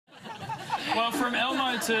Well, from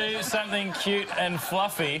Elmo to something cute and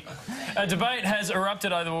fluffy, a debate has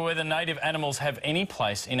erupted over whether native animals have any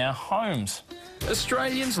place in our homes.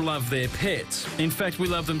 Australians love their pets. In fact, we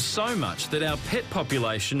love them so much that our pet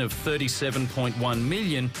population of 37.1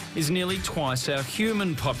 million is nearly twice our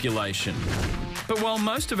human population. But while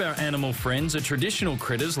most of our animal friends are traditional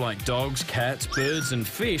critters like dogs, cats, birds and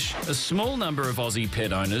fish, a small number of Aussie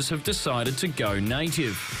pet owners have decided to go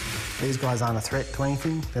native. These guys aren't a threat to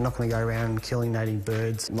anything. They're not going to go around killing native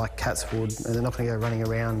birds like cats would, and they're not going to go running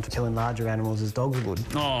around killing larger animals as dogs would.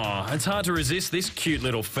 Oh, it's hard to resist this cute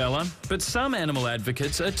little fella, but some animal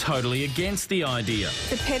advocates are totally against the idea.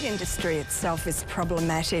 The pet industry itself is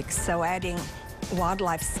problematic, so adding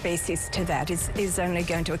wildlife species to that is only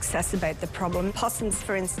going to exacerbate the problem. Possums,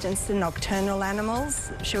 for instance, are nocturnal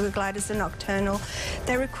animals. Sugar gliders are nocturnal.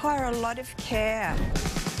 They require a lot of care.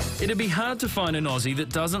 It'd be hard to find an Aussie that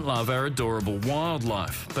doesn't love our adorable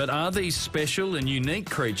wildlife. But are these special and unique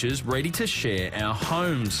creatures ready to share our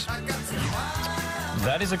homes?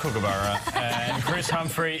 That is a kookaburra, and Chris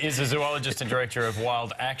Humphrey is a zoologist and director of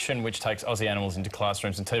Wild Action, which takes Aussie animals into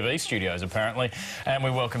classrooms and TV studios, apparently, and we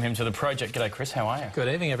welcome him to the project. G'day, Chris, how are you? Good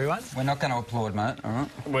evening, everyone. We're not going to applaud, mate, all right?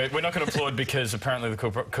 We're not going to applaud because apparently the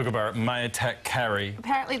kookaburra may attack Carrie.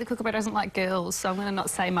 Apparently the kookaburra doesn't like girls, so I'm going to not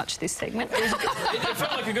say much this segment. It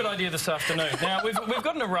felt like a good idea this afternoon. Now, we've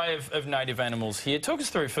got an array of native animals here. Talk us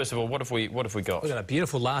through, first of all, what have we got? We've got a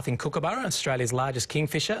beautiful laughing kookaburra, Australia's largest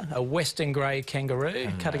kingfisher, a western grey kangaroo,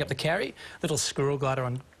 cutting up the Carrie, little squirrel glider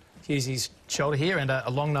on Hughes' shoulder here, and a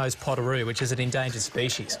long-nosed potteroo, which is an endangered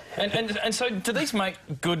species. And so do these make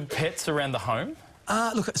good pets around the home?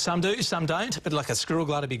 Look, some do, some don't, but like a squirrel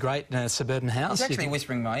glider would be great in a suburban house. He's actually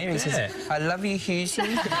whispering in my ear. He says, I love you, Hughes.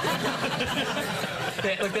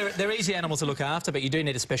 They're easy animals to look after, but you do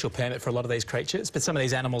need a special permit for a lot of these creatures. But some of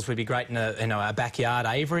these animals would be great in a backyard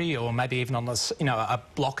aviary, or maybe even on a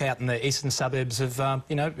block out in the eastern suburbs of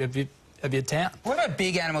of your town. What about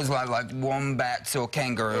big animals like wombats or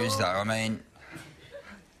kangaroos, though? I mean,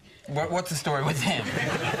 what's the story with them?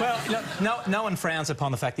 Well, no one frowns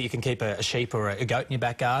upon the fact that you can keep a sheep or a goat in your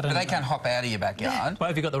back garden. But they can't hop out of your backyard. Well,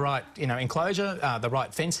 if you've got the right, enclosure, the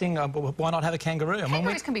right fencing, why not have a kangaroo?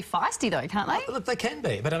 Kangaroos can be feisty, though, can't they? Look, they can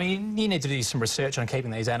be, but I mean, you need to do some research on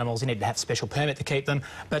keeping these animals. You need to have a special permit to keep them.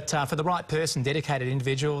 But for the right person, dedicated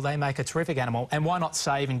individual, they make a terrific animal. And why not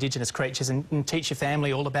save Indigenous creatures and teach your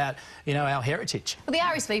family all about, our heritage? Well, the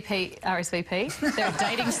RSVP, they're a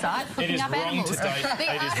dating site for picking up animals.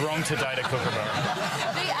 It is wrong to date a kookaburra.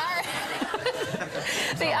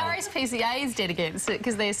 The RSPCA is dead against it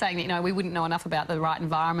because they're saying that, we wouldn't know enough about the right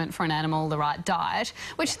environment for an animal, the right diet,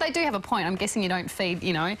 which they do have a point. I'm guessing you don't feed,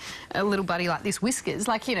 a little buddy like this Whiskers.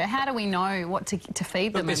 Like, how do we know what to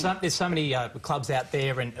feed them? Look, there's so many clubs out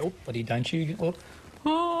there and... Oh, buddy, don't you...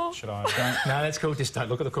 Oh. Should I? No, that's cool. Just don't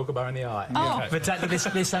look at the kookaburra in the eye. Oh. Okay. But there's so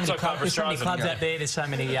many clubs out there. There's so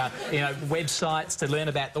many, websites to learn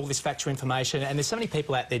about all this factual information, and there's so many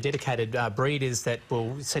people out there, dedicated breeders that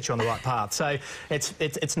will set you on the right path. So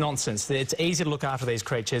it's nonsense. It's easy to look after these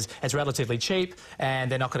creatures. It's relatively cheap,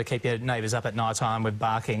 and they're not going to keep your neighbours up at night time with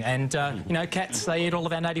barking. And cats, they eat all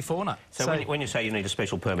of our native fauna. So when you say you need a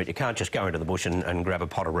special permit, you can't just go into the bush and grab a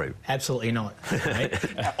potteroo. Absolutely not.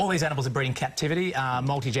 All these animals are bred in captivity.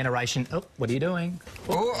 Multi-generation... Oh, what are you doing?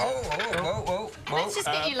 Whoa. Let's just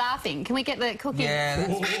get you laughing. Can we get the cookie? Yeah,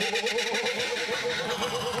 that's...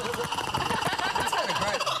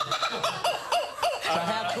 So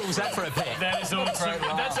how cool is that for a pet? That is awesome.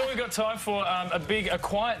 That's all we've got time for. A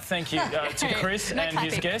quiet thank you to Chris and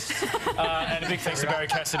his guests. And a big thanks to Barry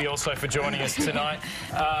Cassidy also for joining us tonight.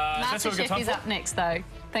 That's all we've got time MasterChef is for. up next, though.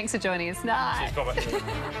 Thanks for joining us. Night. Cheers,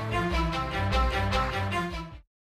 bye-bye.